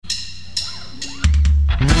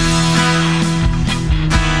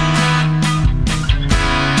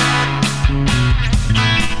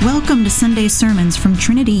Sunday sermons from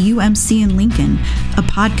Trinity UMC in Lincoln, a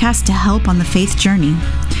podcast to help on the faith journey.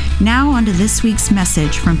 Now on to this week's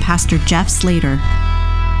message from Pastor Jeff Slater.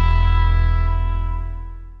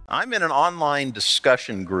 I'm in an online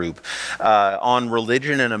discussion group on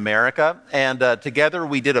religion in America, and together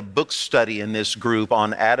we did a book study in this group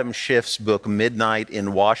on Adam Schiff's book, Midnight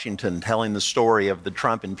in Washington, telling the story of the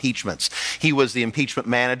Trump impeachments. He was the impeachment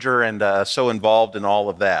manager and so involved in all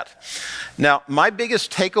of that. Now, my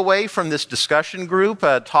biggest takeaway from this discussion group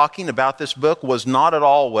talking about this book was not at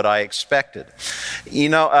all what I expected.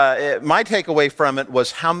 My takeaway from it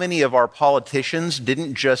was how many of our politicians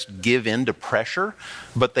didn't just give in to pressure,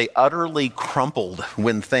 but they utterly crumpled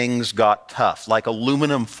when things got tough, like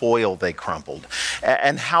aluminum foil they crumpled.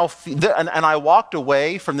 And I walked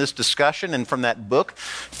away from this discussion and from that book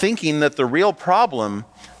thinking that the real problem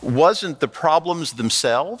wasn't the problems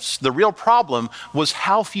themselves. The real problem was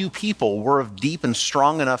how few people were of deep and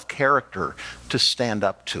strong enough character to stand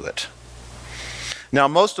up to it. Now,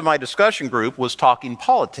 most of my discussion group was talking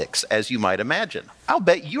politics, as you might imagine. I'll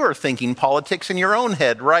bet you are thinking politics in your own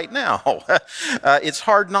head right now. It's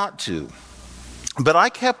hard not to. But I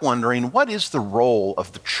kept wondering, what is the role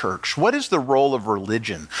of the church? What is the role of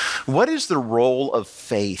religion? What is the role of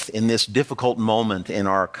faith in this difficult moment in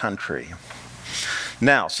our country?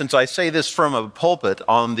 Now, since I say this from a pulpit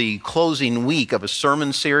on the closing week of a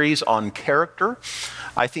sermon series on character,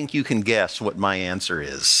 I think you can guess what my answer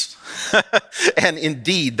is. And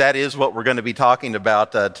indeed, that is what we're going to be talking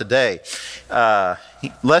about today.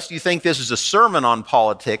 Lest you think this is a sermon on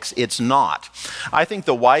politics, it's not. I think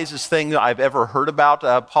the wisest thing I've ever heard about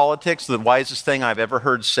politics, the wisest thing I've ever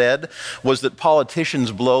heard said, was that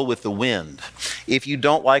politicians blow with the wind. If you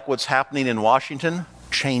don't like what's happening in Washington,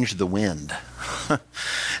 change the wind.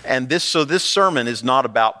 And this sermon is not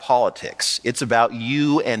about politics. It's about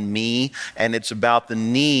you and me, and it's about the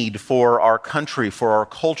need for our country, for our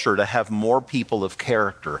culture to have more people of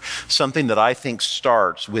character, something that I think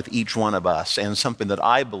starts with each one of us and something that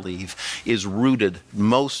I believe is rooted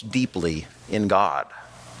most deeply in God.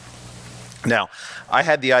 Now, I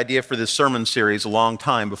had the idea for this sermon series a long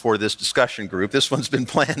time before this discussion group. This one's been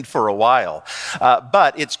planned for a while,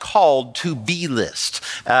 but it's called To Be List.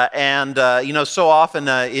 So often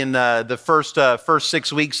in the first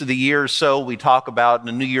 6 weeks of the year or so, we talk about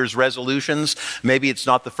the New Year's resolutions. Maybe it's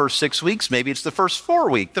not the first 6 weeks, maybe it's the first 4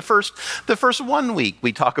 weeks, the first 1 week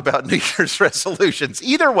we talk about New Year's resolutions.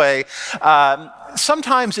 Either way,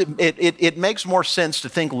 sometimes it makes more sense to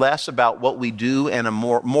think less about what we do and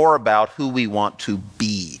more about who we want to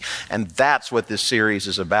be. And that's what this series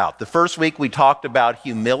is about. The first week we talked about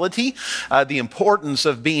humility, the importance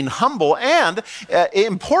of being humble, and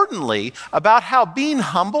importantly, about how being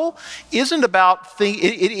humble isn't about,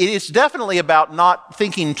 it is definitely about not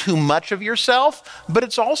thinking too much of yourself, but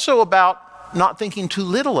it's also about not thinking too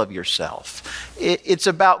little of yourself. It's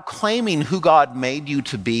about claiming who God made you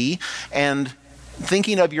to be and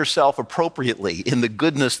thinking of yourself appropriately in the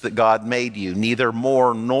goodness that God made you, neither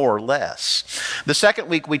more nor less. The second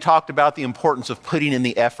week, we talked about the importance of putting in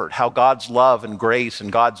the effort, how God's love and grace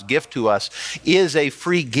and God's gift to us is a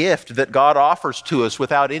free gift that God offers to us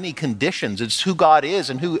without any conditions. It's who God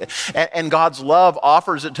is, and God's love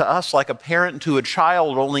offers it to us like a parent to a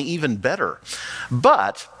child, only even better.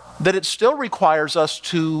 But that it still requires us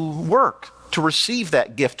to work, to receive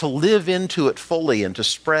that gift, to live into it fully and to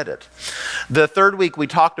spread it. The third week we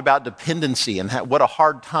talked about dependency and what a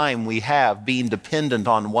hard time we have being dependent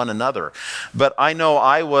on one another. But I know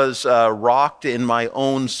I was rocked in my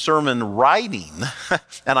own sermon writing,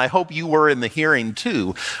 and I hope you were in the hearing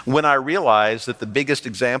too, when I realized that the biggest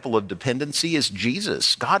example of dependency is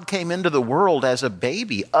Jesus. God came into the world as a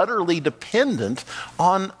baby, utterly dependent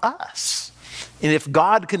on us. And if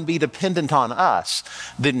God can be dependent on us,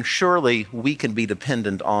 then surely we can be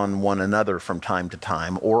dependent on one another from time to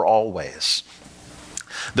time or always.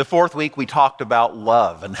 The fourth week, we talked about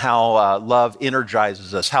love and how love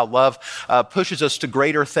energizes us, how love pushes us to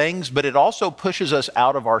greater things, but it also pushes us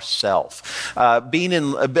out of ourself. Being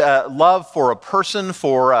in love for a person,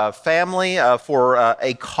 for a family, for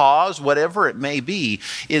a cause, whatever it may be,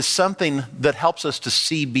 is something that helps us to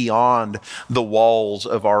see beyond the walls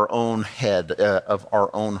of our own head, of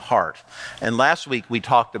our own heart. And last week, we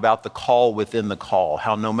talked about the call within the call,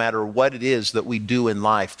 how no matter what it is that we do in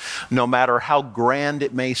life, no matter how grand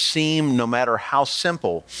it may seem, no matter how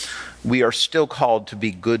simple, we are still called to be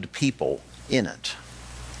good people in it.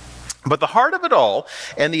 But the heart of it all,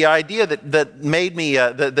 and the idea that made me,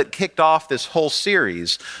 that kicked off this whole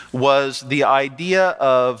series, was the idea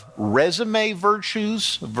of resume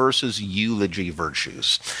virtues versus eulogy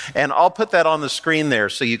virtues. And I'll put that on the screen there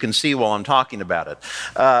so you can see while I'm talking about it.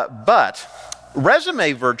 But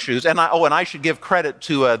resume virtues, and I should give credit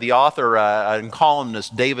to the author and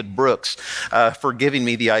columnist David Brooks for giving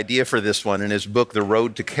me the idea for this one in his book, The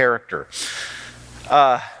Road to Character.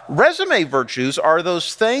 Resume virtues are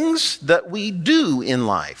those things that we do in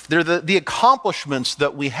life. They're the accomplishments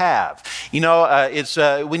that we have. You know, it's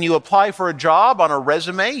when you apply for a job on a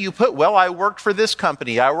resume, you put, well, I worked for this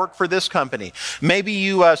company, I worked for this company. Maybe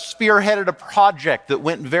you spearheaded a project that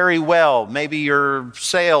went very well. Maybe your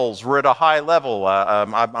sales were at a high level.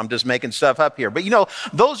 I'm just making stuff up here. But you know,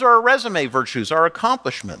 those are our resume virtues, our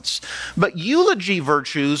accomplishments. But eulogy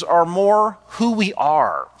virtues are more who we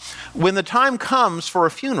are. When the time comes for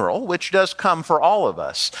a funeral, which does come for all of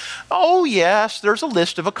us, oh yes, there's a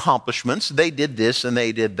list of accomplishments. They did this and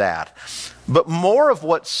they did that. But more of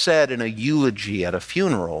what's said in a eulogy at a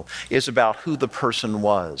funeral is about who the person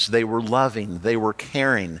was. They were loving, they were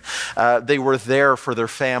caring, they were there for their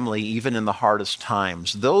family even in the hardest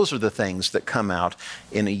times. Those are the things that come out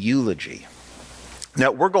in a eulogy.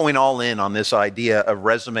 Now, we're going all in on this idea of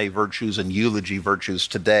resume virtues and eulogy virtues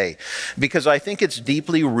today because I think it's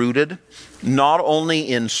deeply rooted not only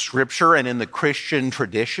in Scripture and in the Christian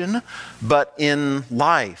tradition, but in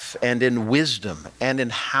life and in wisdom and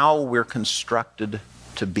in how we're constructed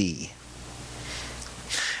to be.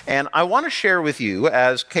 And I want to share with you,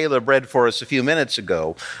 as Caleb read for us a few minutes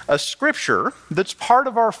ago, a scripture that's part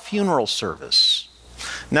of our funeral service.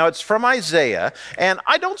 Now, it's from Isaiah, and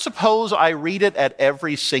I don't suppose I read it at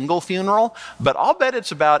every single funeral, but I'll bet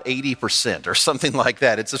it's about 80% or something like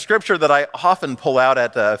that. It's a scripture that I often pull out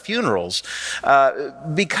at funerals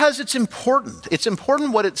because it's important. It's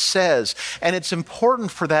important what it says, and it's important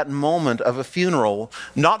for that moment of a funeral,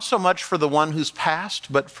 not so much for the one who's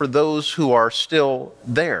passed, but for those who are still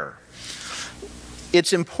there.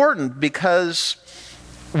 It's important because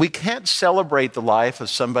we can't celebrate the life of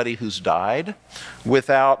somebody who's died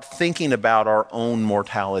without thinking about our own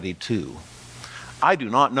mortality too. I do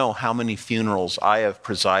not know how many funerals I have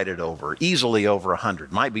presided over, easily over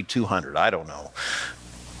 100, might be 200, I don't know.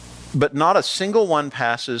 But not a single one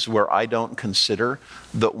passes where I don't consider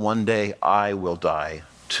that one day I will die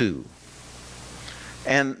too.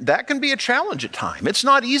 And that can be a challenge at times. It's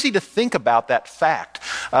not easy to think about that fact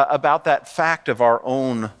of our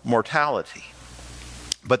own mortality.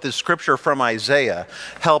 But the scripture from Isaiah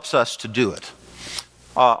helps us to do it.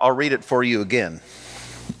 I'll read it for you again.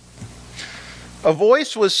 A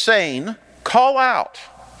voice was saying, "Call out."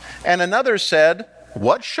 And another said,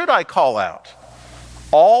 "What should I call out?"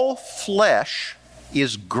 All flesh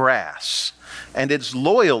is grass, and its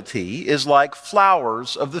loyalty is like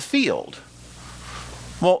flowers of the field.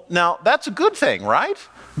 Well, now that's a good thing, right?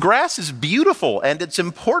 Grass is beautiful and it's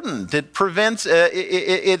important. It prevents,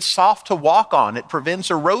 it's soft to walk on. It prevents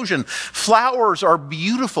erosion. Flowers are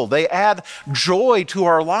beautiful. They add joy to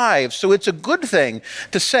our lives. So it's a good thing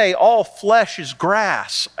to say all flesh is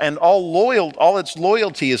grass and all its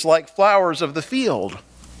loyalty is like flowers of the field.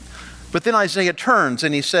 But then Isaiah turns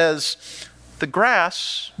and he says, the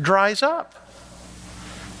grass dries up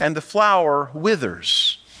and the flower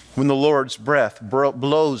withers when the Lord's breath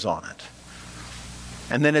blows on it.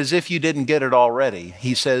 And then as if you didn't get it already,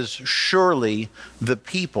 he says, surely the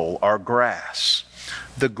people are grass.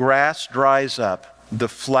 The grass dries up, the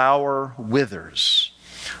flower withers,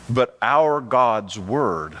 but our God's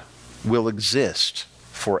word will exist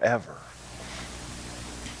forever.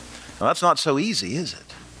 Now that's not so easy, is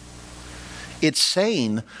it? It's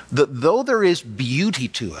saying that though there is beauty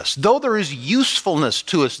to us, though there is usefulness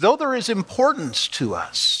to us, though there is importance to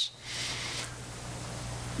us,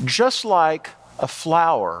 just like a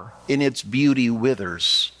flower in its beauty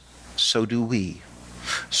withers, so do we.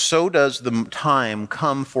 So does the time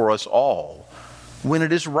come for us all when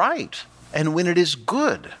it is right and when it is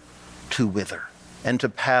good to wither and to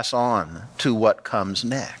pass on to what comes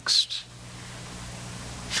next.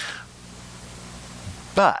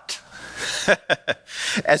 But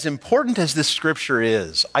as important as this scripture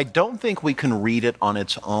is, I don't think we can read it on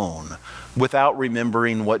its own without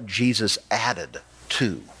remembering what Jesus added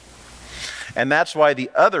to. And that's why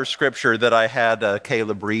the other scripture that I had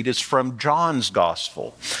Caleb read is from John's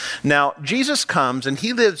gospel. Now, Jesus comes and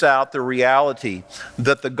he lives out the reality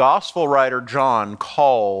that the gospel writer John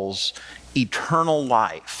calls eternal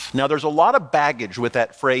life. Now, there's a lot of baggage with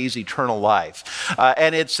that phrase, eternal life.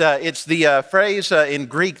 And it's the phrase in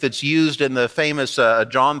Greek that's used in the famous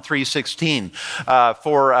John 3:16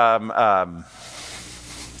 for...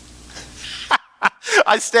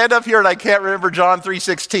 I stand up here and I can't remember John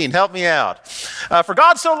 3:16. Help me out. For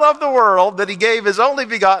God so loved the world that he gave his only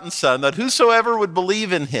begotten Son, that whosoever would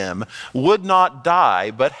believe in him would not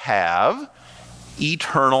die, but have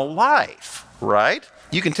eternal life. Right?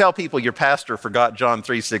 You can tell people your pastor forgot John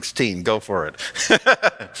 3:16. Go for it.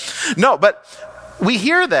 No, but we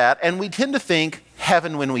hear that and we tend to think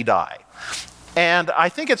heaven when we die. And I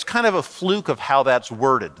think it's kind of a fluke of how that's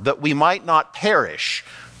worded, that we might not perish,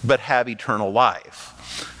 but have eternal life.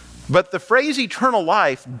 But the phrase eternal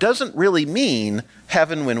life doesn't really mean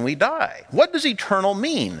heaven when we die. What does eternal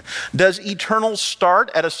mean? Does eternal start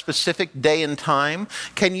at a specific day and time?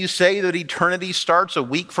 Can you say that eternity starts a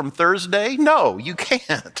week from Thursday? No, you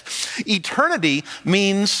can't. Eternity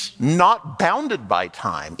means not bounded by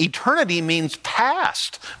time. Eternity means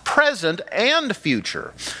past, present, and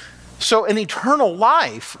future. So an eternal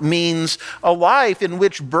life means a life in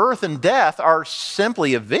which birth and death are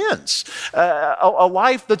simply events, a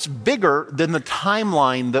life that's bigger than the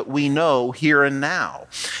timeline that we know here and now.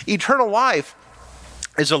 Eternal life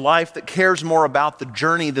is a life that cares more about the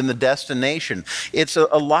journey than the destination. It's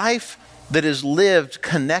a life that is lived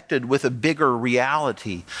connected with a bigger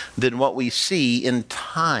reality than what we see in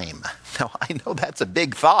time. Now, I know that's a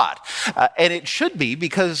big thought, and it should be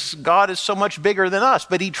because God is so much bigger than us,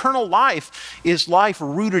 but eternal life is life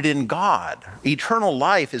rooted in God. Eternal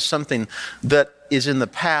life is something that is in the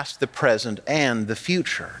past, the present, and the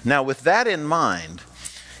future. Now, with that in mind,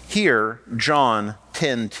 here, John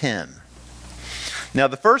 10:10. Now,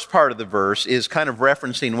 the first part of the verse is kind of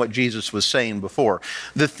referencing what Jesus was saying before.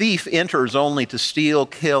 The thief enters only to steal,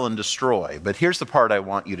 kill, and destroy. But here's the part I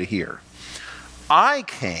want you to hear. I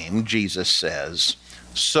came, Jesus says,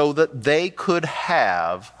 so that they could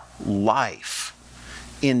have life.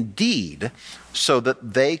 Indeed, so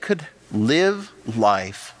that they could live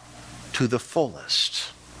life to the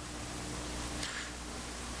fullest.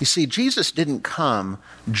 You see, Jesus didn't come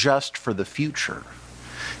just for the future.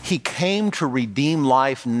 He came to redeem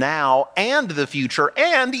life now and the future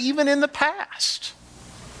and even in the past.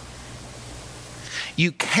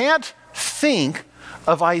 You can't think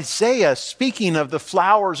of Isaiah speaking of the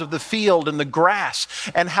flowers of the field and the grass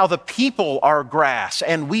and how the people are grass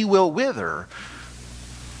and we will wither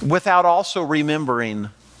without also remembering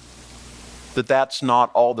that that's not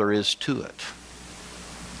all there is to it.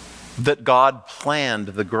 That God planned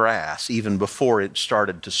the grass even before it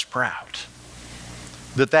started to sprout.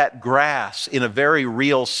 That grass, in a very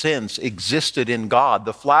real sense, existed in God.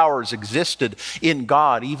 The flowers existed in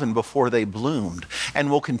God even before they bloomed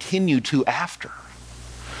and will continue to after.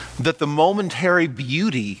 That the momentary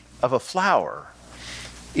beauty of a flower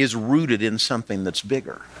is rooted in something that's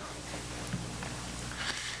bigger.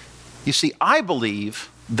 You see, I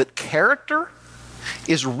believe that character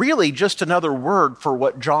is really just another word for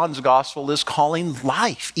what John's gospel is calling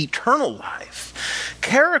life, eternal life.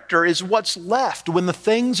 Character is what's left when the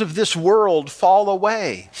things of this world fall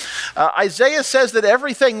away. Isaiah says that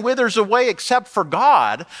everything withers away except for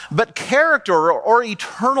God, but character or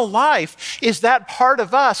eternal life is that part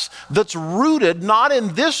of us that's rooted not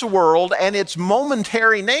in this world and its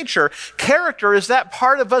momentary nature. Character is that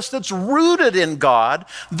part of us that's rooted in God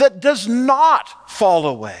that does not fall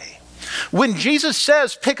away. When Jesus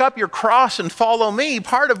says, pick up your cross and follow me,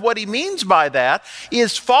 part of what he means by that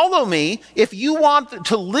is follow me if you want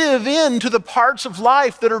to live into the parts of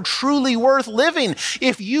life that are truly worth living.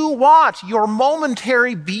 If you want your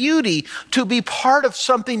momentary beauty to be part of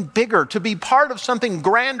something bigger, to be part of something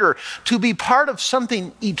grander, to be part of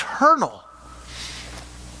something eternal,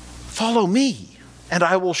 follow me and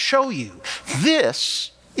I will show you.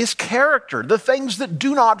 This is character, the things that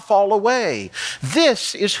do not fall away.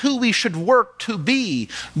 This is who we should work to be.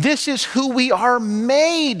 This is who we are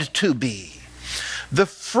made to be. The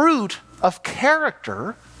fruit of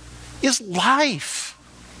character is life.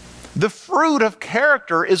 The fruit of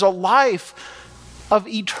character is a life of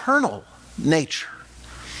eternal nature.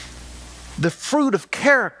 The fruit of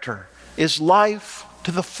character is life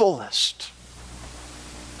to the fullest.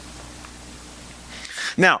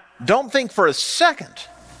 Now, don't think for a second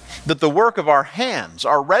that the work of our hands,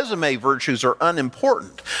 our resume virtues are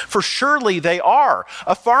unimportant, for surely they are.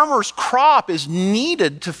 A farmer's crop is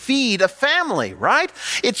needed to feed a family, right?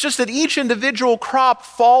 It's just that each individual crop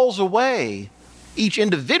falls away. Each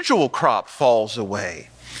individual crop falls away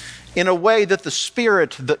in a way that the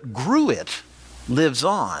spirit that grew it lives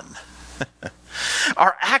on.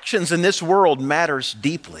 Our actions in this world matters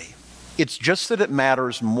deeply. It's just that it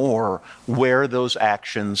matters more where those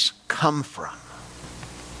actions come from.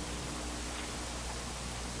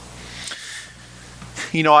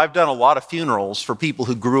 You know, I've done a lot of funerals for people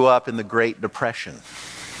who grew up in the Great Depression.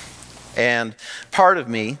 And part of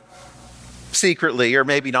me, secretly, or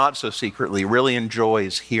maybe not so secretly, really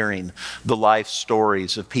enjoys hearing the life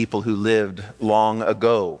stories of people who lived long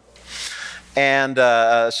ago. And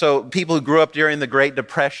so people who grew up during the Great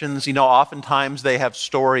Depressions, oftentimes they have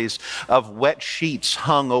stories of wet sheets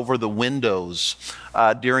hung over the windows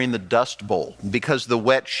during the Dust Bowl, because the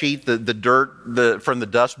wet sheet, the dirt from the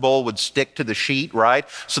Dust Bowl would stick to the sheet, right?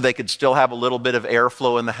 So they could still have a little bit of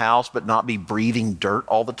airflow in the house, but not be breathing dirt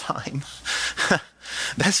all the time.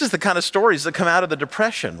 This is the kind of stories that come out of the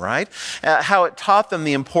Depression, right? How it taught them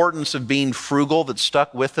the importance of being frugal that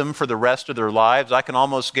stuck with them for the rest of their lives. I can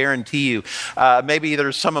almost guarantee you, maybe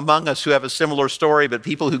there's some among us who have a similar story, but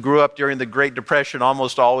people who grew up during the Great Depression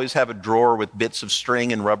almost always have a drawer with bits of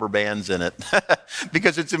string and rubber bands in it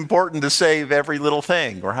because it's important to save every little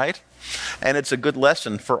thing, right? And it's a good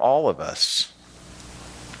lesson for all of us.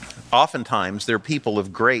 Oftentimes, they're people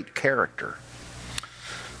of great character.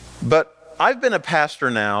 But I've been a pastor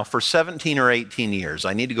now for 17 or 18 years.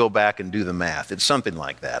 I need to go back and do the math. It's something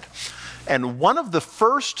like that. And one of the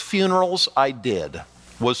first funerals I did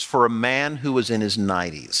was for a man who was in his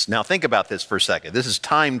 90s. Now think about this for a second. This is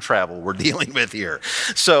time travel we're dealing with here.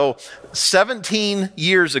 So 17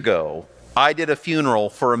 years ago, I did a funeral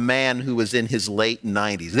for a man who was in his late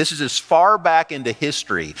 90s. This is as far back into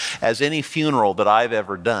history as any funeral that I've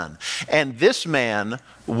ever done. And this man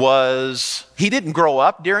he didn't grow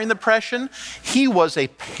up during the Depression. He was a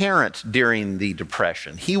parent during the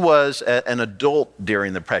Depression. He was an adult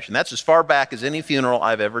during the Depression. That's as far back as any funeral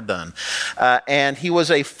I've ever done. And he was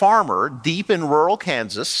a farmer deep in rural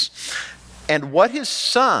Kansas. And what his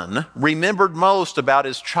son remembered most about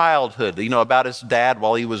his childhood, about his dad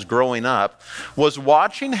while he was growing up, was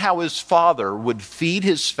watching how his father would feed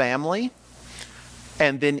his family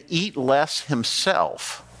and then eat less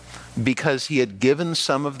himself because he had given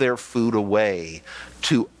some of their food away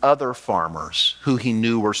to other farmers who he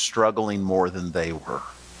knew were struggling more than they were.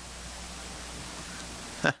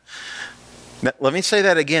 Now, let me say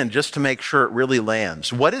that again just to make sure it really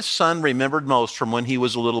lands. What his son remembered most from when he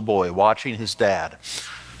was a little boy watching his dad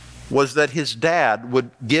was that his dad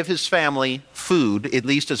would give his family food, at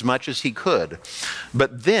least as much as he could,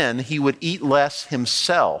 but then he would eat less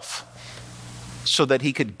himself so that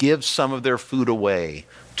he could give some of their food away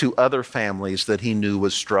to other families that he knew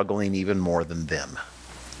was struggling even more than them.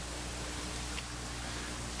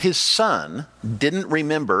 His son didn't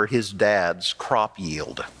remember his dad's crop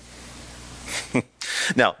yield.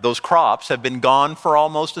 Now, those crops have been gone for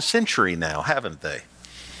almost a century now, haven't they?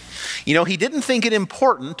 He didn't think it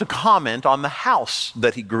important to comment on the house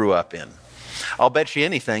that he grew up in. I'll bet you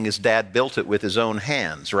anything his dad built it with his own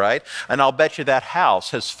hands, right? And I'll bet you that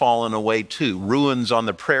house has fallen away too, ruins on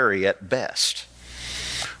the prairie at best.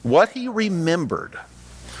 What he remembered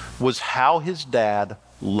was how his dad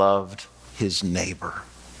loved his neighbor.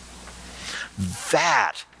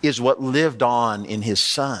 That is what lived on in his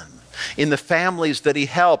son, in the families that he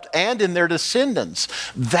helped, and in their descendants.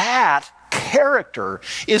 That character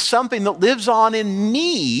is something that lives on in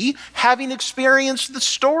me, having experienced the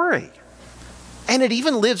story. And it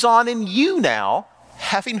even lives on in you now,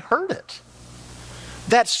 having heard it.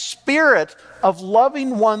 That spirit of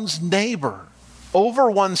loving one's neighbor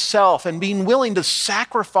over oneself and being willing to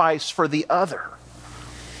sacrifice for the other,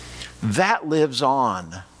 that lives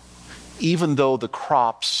on, even though the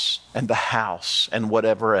crops and the house and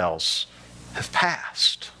whatever else have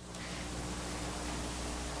passed.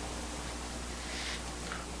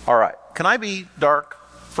 All right, can I be dark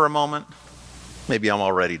for a moment? Maybe I'm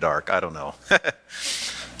already dark, I don't know.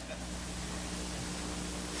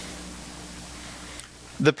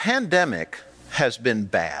 The pandemic has been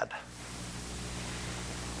bad.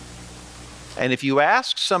 And if you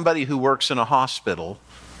ask somebody who works in a hospital,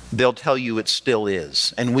 they'll tell you it still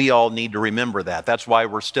is. And we all need to remember that. That's why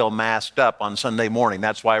we're still masked up on Sunday morning.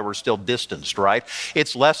 That's why we're still distanced, right?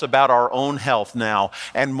 It's less about our own health now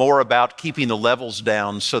and more about keeping the levels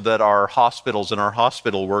down so that our hospitals and our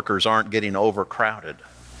hospital workers aren't getting overcrowded.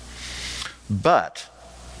 But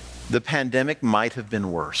the pandemic might have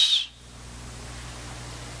been worse.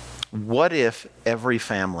 What if every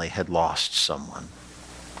family had lost someone?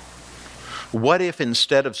 What if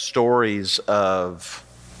instead of stories of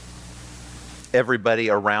everybody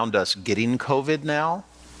around us getting COVID now,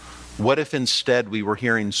 what if instead we were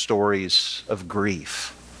hearing stories of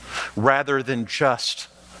grief rather than just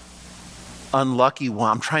unlucky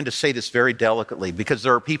one? I'm trying to say this very delicately because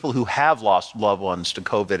there are people who have lost loved ones to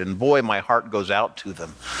COVID, and boy, my heart goes out to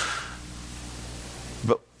them.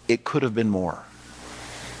 But it could have been more.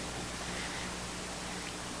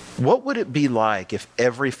 What would it be like if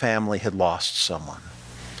every family had lost someone?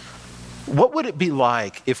 What would it be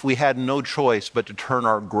like if we had no choice but to turn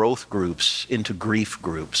our growth groups into grief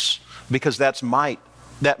groups? Because that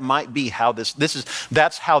might be how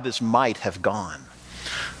that's how this might have gone.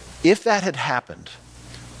 If that had happened,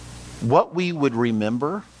 what we would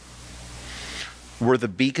remember were the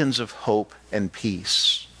beacons of hope and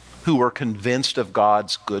peace, who were convinced of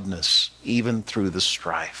God's goodness even through the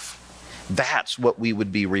strife. That's what we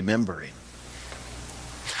would be remembering.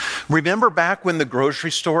 Remember back when the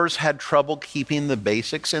grocery stores had trouble keeping the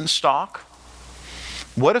basics in stock?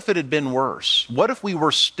 What if it had been worse? What if we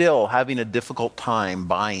were still having a difficult time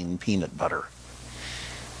buying peanut butter?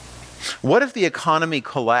 What if the economy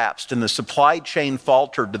collapsed and the supply chain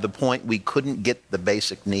faltered to the point we couldn't get the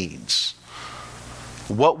basic needs?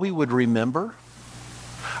 What we would remember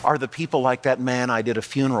are the people like that man I did a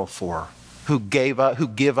funeral for, who give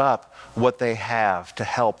up what they have to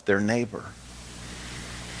help their neighbor.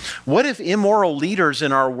 What if immoral leaders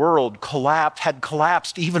in our world had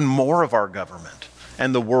collapsed even more of our government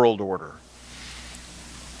and the world order?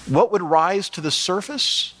 What would rise to the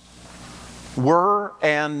surface were,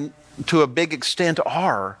 and to a big extent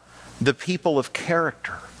are, the people of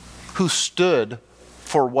character who stood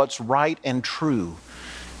for what's right and true,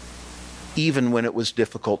 even when it was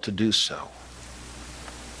difficult to do so.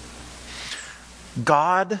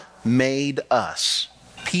 God made us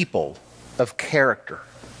people of character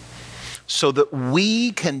so that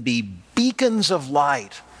we can be beacons of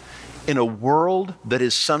light in a world that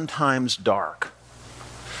is sometimes dark.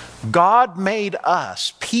 God made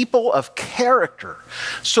us people of character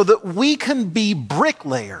so that we can be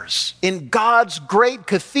bricklayers in God's great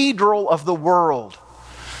cathedral of the world.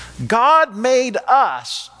 God made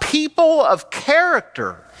us people of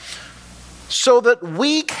character so that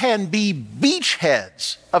we can be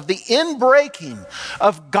beachheads of the inbreaking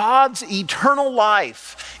of God's eternal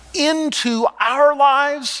life into our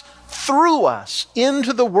lives, through us,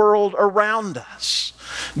 into the world around us.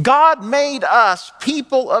 God made us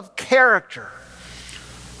people of character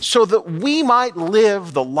so that we might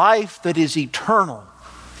live the life that is eternal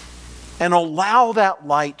and allow that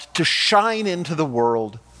light to shine into the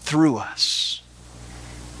world through us.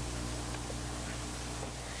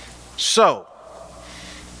 So,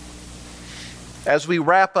 as we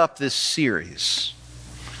wrap up this series,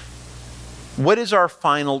 what is our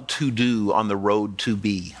final to-do on the road to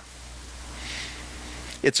be?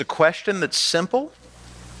 It's a question that's simple,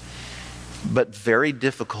 but very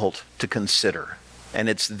difficult to consider. And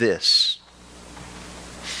it's this: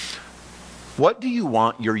 what do you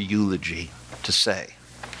want your eulogy to say?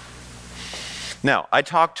 Now, I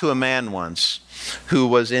talked to a man once who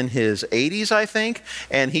was in his 80s, I think,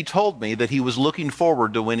 and he told me that he was looking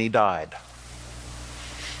forward to when he died.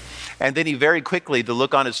 And then he very quickly, the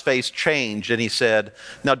look on his face changed, and he said,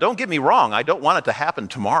 "Now, don't get me wrong, I don't want it to happen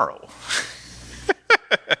tomorrow."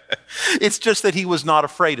 It's just that he was not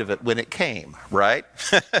afraid of it when it came, right?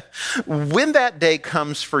 When that day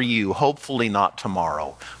comes for you, hopefully not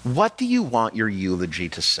tomorrow, what do you want your eulogy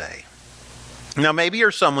to say? Now, maybe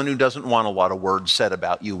you're someone who doesn't want a lot of words said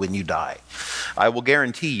about you when you die. I will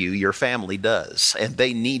guarantee you your family does, and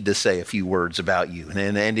they need to say a few words about you.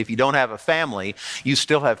 And if you don't have a family, you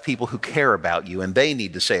still have people who care about you, and they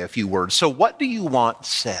need to say a few words. So what do you want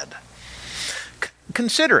said?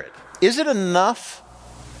 Consider it. Is it enough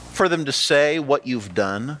for them to say what you've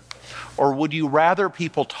done? Or would you rather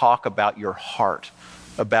people talk about your heart,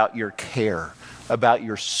 about your care, about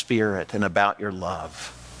your spirit, and about your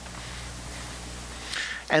love?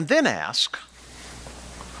 And then ask,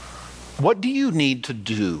 what do you need to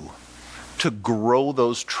do to grow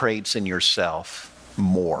those traits in yourself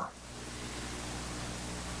more?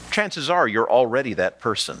 Chances are you're already that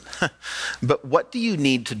person. But what do you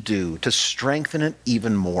need to do to strengthen it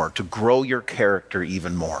even more, to grow your character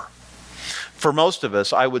even more? For most of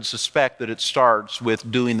us, I would suspect that it starts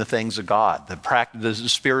with doing the things of God, the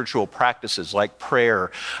spiritual practices like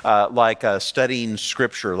prayer, like studying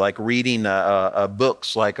scripture, like reading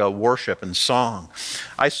books, like worship and song.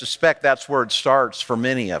 I suspect that's where it starts for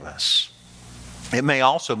many of us. It may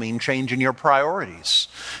also mean changing your priorities,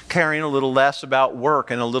 caring a little less about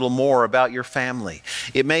work and a little more about your family.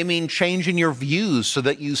 It may mean changing your views so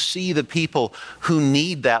that you see the people who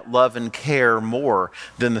need that love and care more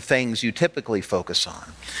than the things you typically focus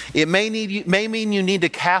on. It may mean you need to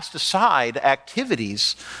cast aside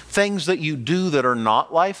activities, things that you do that are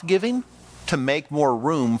not life-giving, to make more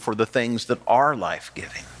room for the things that are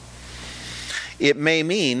life-giving. It may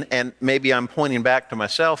mean, and maybe I'm pointing back to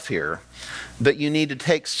myself here, that you need to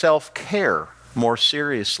take self-care more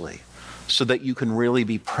seriously so that you can really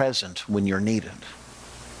be present when you're needed.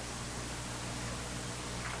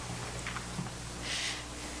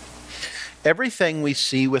 Everything we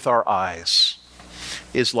see with our eyes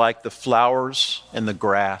is like the flowers and the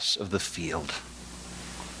grass of the field.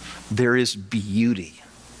 There is beauty.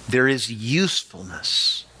 There is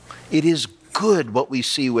usefulness. It is good what we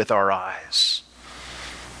see with our eyes,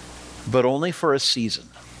 but only for a season.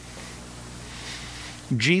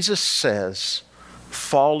 Jesus says,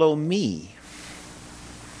 "Follow me,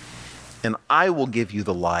 and I will give you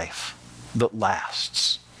the life that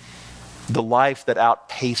lasts, the life that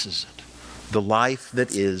outpaces it, the life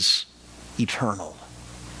that is eternal."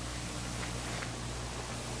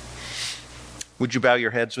 Would you bow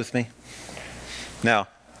your heads with me? Now,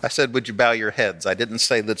 I said, would you bow your heads? I didn't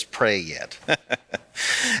say let's pray yet.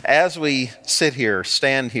 As we sit here,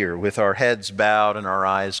 stand here with our heads bowed and our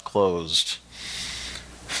eyes closed,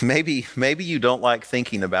 maybe you don't like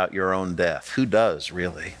thinking about your own death. Who does,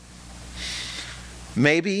 really?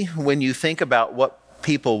 Maybe when you think about what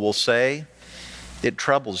people will say, it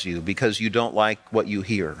troubles you because you don't like what you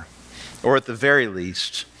hear. Or at the very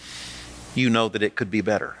least, you know that it could be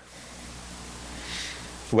better.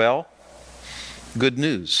 Well, good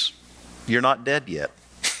news. You're not dead yet.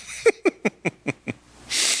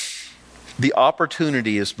 The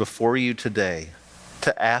opportunity is before you today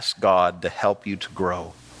to ask God to help you to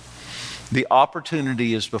grow. The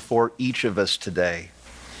opportunity is before each of us today,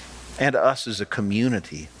 and us as a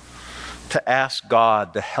community, to ask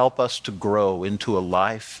God to help us to grow into a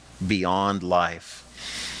life beyond life,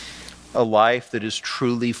 a life that is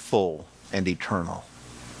truly full and eternal.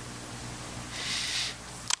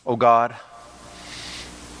 Oh God,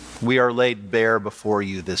 we are laid bare before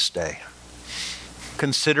you this day.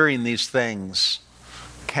 Considering these things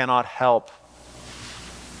cannot help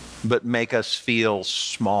but make us feel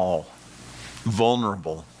small,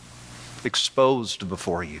 vulnerable, exposed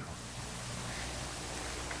before you.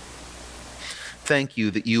 Thank you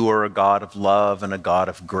that you are a God of love and a God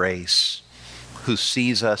of grace who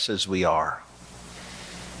sees us as we are,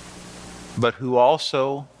 but who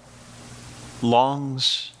also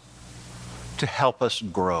longs to help us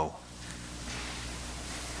grow.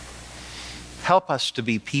 Help us to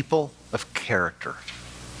be people of character.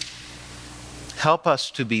 Help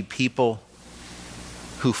us to be people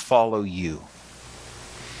who follow you.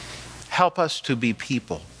 Help us to be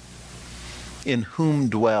people in whom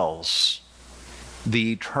dwells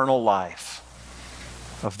the eternal life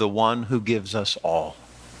of the one who gives us all.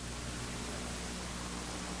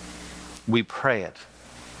 We pray it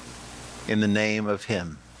in the name of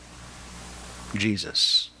him,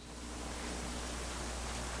 Jesus.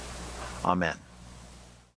 Amen.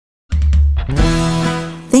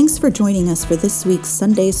 Thanks for joining us for this week's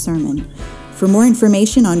Sunday sermon. For more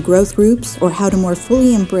information on growth groups or how to more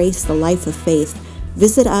fully embrace the life of faith,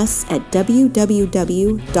 visit us at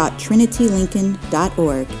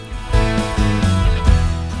www.trinitylincoln.org.